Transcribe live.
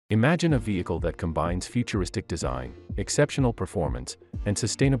Imagine a vehicle that combines futuristic design, exceptional performance, and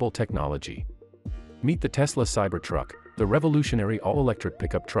sustainable technology. Meet the Tesla Cybertruck, the revolutionary all-electric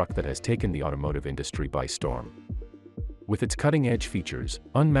pickup truck that has taken the automotive industry by storm. With its cutting-edge features,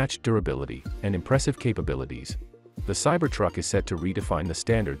 unmatched durability, and impressive capabilities, the Cybertruck is set to redefine the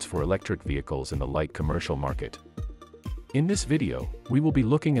standards for electric vehicles in the light commercial market. In this video, we will be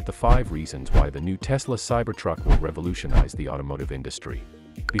looking at the 5 reasons why the new Tesla Cybertruck will revolutionize the automotive industry.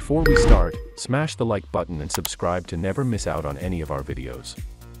 Before we start, smash the like button and subscribe to never miss out on any of our videos.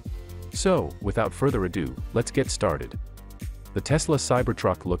 So, without further ado, let's get started. The Tesla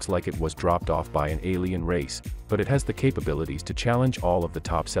Cybertruck looks like it was dropped off by an alien race, but it has the capabilities to challenge all of the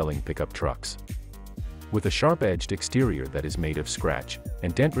top-selling pickup trucks. With a sharp-edged exterior that is made of scratch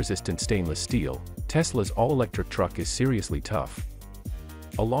and dent-resistant stainless steel, Tesla's all-electric truck is seriously tough.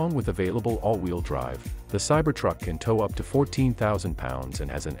 Along with available all-wheel drive, the Cybertruck can tow up to 14,000 pounds and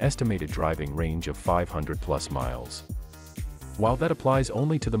has an estimated driving range of 500+ miles. While that applies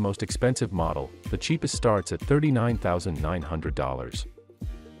only to the most expensive model, the cheapest starts at $39,900.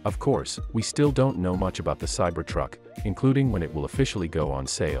 Of course, we still don't know much about the Cybertruck, including when it will officially go on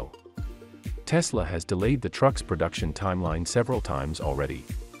sale. Tesla has delayed the truck's production timeline several times already.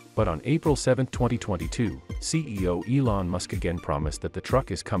 But on April 7, 2022, CEO Elon Musk again promised that the truck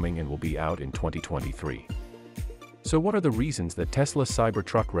is coming and will be out in 2023. So what are the reasons that Tesla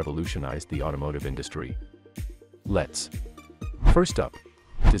Cybertruck revolutionized the automotive industry? First up,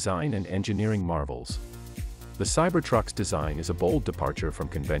 design and engineering marvels. The Cybertruck's design is a bold departure from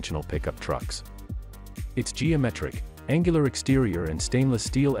conventional pickup trucks. Its geometric, angular exterior and stainless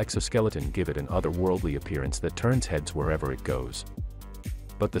steel exoskeleton give it an otherworldly appearance that turns heads wherever it goes.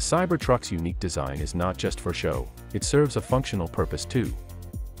 But the Cybertruck's unique design is not just for show, it serves a functional purpose too.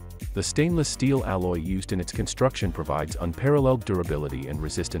 The stainless steel alloy used in its construction provides unparalleled durability and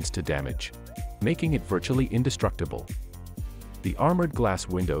resistance to damage, making it virtually indestructible. The armored glass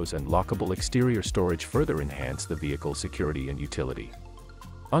windows and lockable exterior storage further enhance the vehicle's security and utility.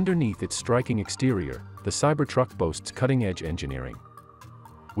 Underneath its striking exterior, the Cybertruck boasts cutting-edge engineering.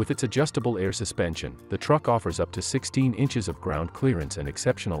 With its adjustable air suspension, the truck offers up to 16 inches of ground clearance and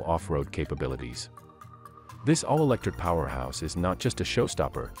exceptional off-road capabilities. This all-electric powerhouse is not just a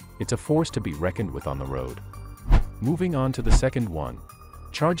showstopper, it's a force to be reckoned with on the road. Moving on to the second one,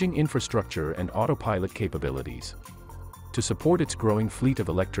 charging infrastructure and autopilot capabilities. To support its growing fleet of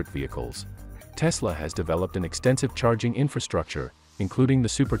electric vehicles, Tesla has developed an extensive charging infrastructure, including the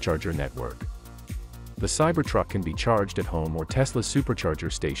supercharger network. The Cybertruck can be charged at home or Tesla's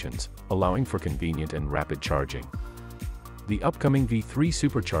supercharger stations, allowing for convenient and rapid charging. The upcoming V3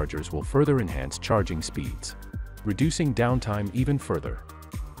 superchargers will further enhance charging speeds, reducing downtime even further.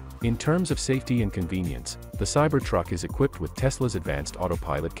 In terms of safety and convenience, the Cybertruck is equipped with Tesla's advanced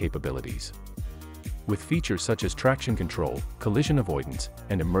autopilot capabilities. With features such as traction control, collision avoidance,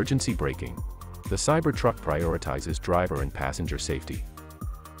 and emergency braking, the Cybertruck prioritizes driver and passenger safety.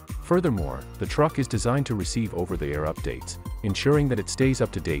 Furthermore, the truck is designed to receive over-the-air updates, ensuring that it stays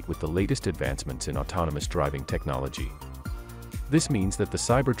up to date with the latest advancements in autonomous driving technology. This means that the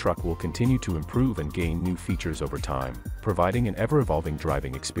Cybertruck will continue to improve and gain new features over time, providing an ever-evolving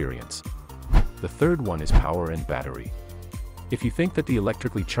driving experience. The third one is power and battery. If you think that the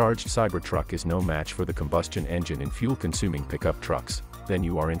electrically charged Cybertruck is no match for the combustion engine in fuel-consuming pickup trucks, then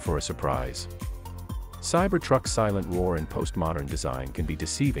you are in for a surprise. Cybertruck's silent roar and postmodern design can be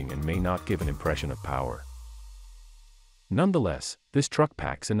deceiving and may not give an impression of power. Nonetheless, this truck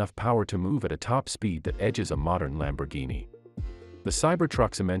packs enough power to move at a top speed that edges a modern Lamborghini. The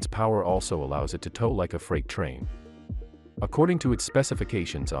Cybertruck's immense power also allows it to tow like a freight train. According to its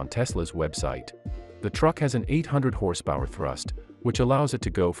specifications on Tesla's website, the truck has an 800 horsepower thrust, which allows it to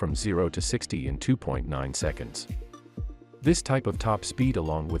go from 0 to 60 in 2.9 seconds. This type of top speed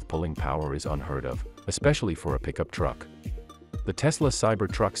along with pulling power is unheard of, especially for a pickup truck. The Tesla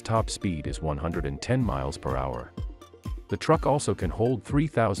Cybertruck's top speed is 110 miles per hour. The truck also can hold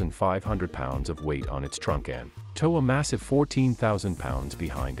 3,500 pounds of weight on its trunk and tow a massive 14,000 pounds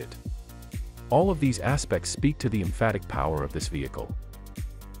behind it. All of these aspects speak to the emphatic power of this vehicle.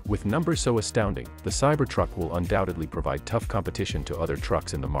 With numbers so astounding, the Cybertruck will undoubtedly provide tough competition to other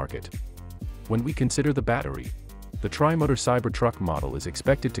trucks in the market. When we consider the battery, the tri-motor Cybertruck model is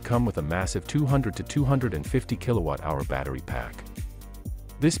expected to come with a massive 200 to 250 kilowatt-hour battery pack.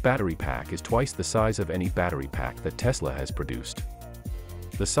 This battery pack is twice the size of any battery pack that Tesla has produced.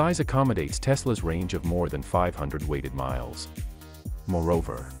 The size accommodates Tesla's range of more than 500 weighted miles.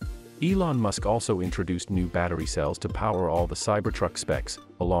 Moreover, Elon Musk also introduced new battery cells to power all the Cybertruck specs,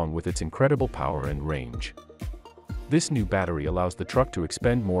 along with its incredible power and range. This new battery allows the truck to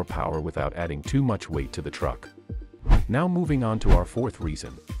expend more power without adding too much weight to the truck. Now moving on to our fourth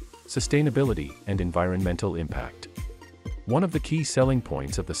reason: sustainability and environmental impact. One of the key selling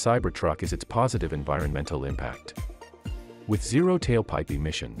points of the Cybertruck is its positive environmental impact. With zero tailpipe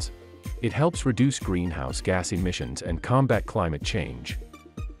emissions, it helps reduce greenhouse gas emissions and combat climate change.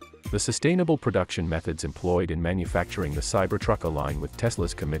 The sustainable production methods employed in manufacturing the Cybertruck align with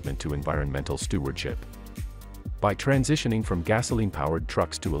Tesla's commitment to environmental stewardship. By transitioning from gasoline-powered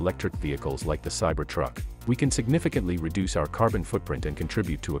trucks to electric vehicles like the Cybertruck, we can significantly reduce our carbon footprint and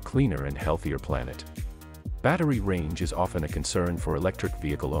contribute to a cleaner and healthier planet. Battery range is often a concern for electric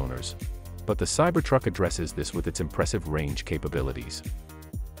vehicle owners, but the Cybertruck addresses this with its impressive range capabilities.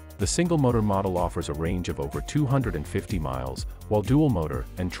 The single-motor model offers a range of over 250 miles, while dual-motor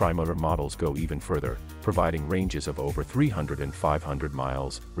and tri-motor models go even further, providing ranges of over 300 and 500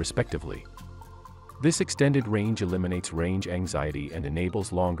 miles, respectively. This extended range eliminates range anxiety and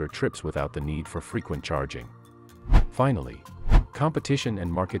enables longer trips without the need for frequent charging. Finally, competition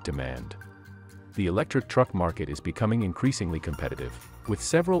and market demand. The electric truck market is becoming increasingly competitive, with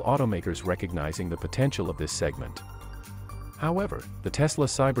several automakers recognizing the potential of this segment. However, the Tesla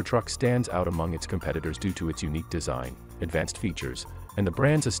Cybertruck stands out among its competitors due to its unique design, advanced features, and the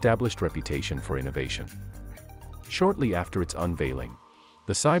brand's established reputation for innovation. Shortly after its unveiling,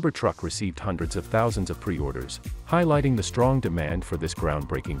 the Cybertruck received hundreds of thousands of pre-orders, highlighting the strong demand for this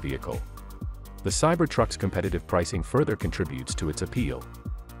groundbreaking vehicle. The Cybertruck's competitive pricing further contributes to its appeal.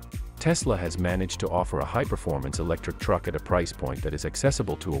 Tesla has managed to offer a high-performance electric truck at a price point that is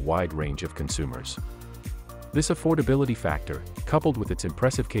accessible to a wide range of consumers. This affordability factor, coupled with its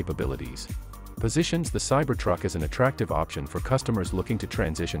impressive capabilities, positions the Cybertruck as an attractive option for customers looking to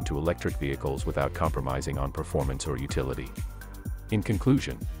transition to electric vehicles without compromising on performance or utility. In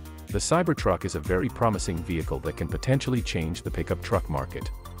conclusion, the Cybertruck is a very promising vehicle that can potentially change the pickup truck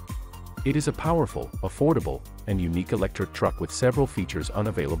market. It is a powerful, affordable, and unique electric truck with several features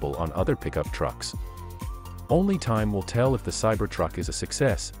unavailable on other pickup trucks. Only time will tell if the Cybertruck is a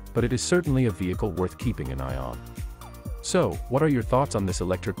success, but it is certainly a vehicle worth keeping an eye on. So, what are your thoughts on this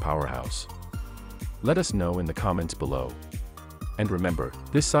electric powerhouse? Let us know in the comments below. And remember,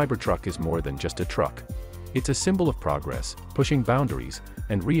 this Cybertruck is more than just a truck. It's a symbol of progress, pushing boundaries,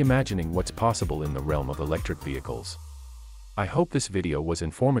 and reimagining what's possible in the realm of electric vehicles. I hope this video was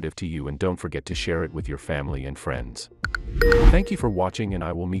informative to you, and don't forget to share it with your family and friends. Thank you for watching, and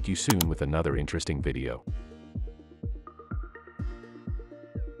I will meet you soon with another interesting video.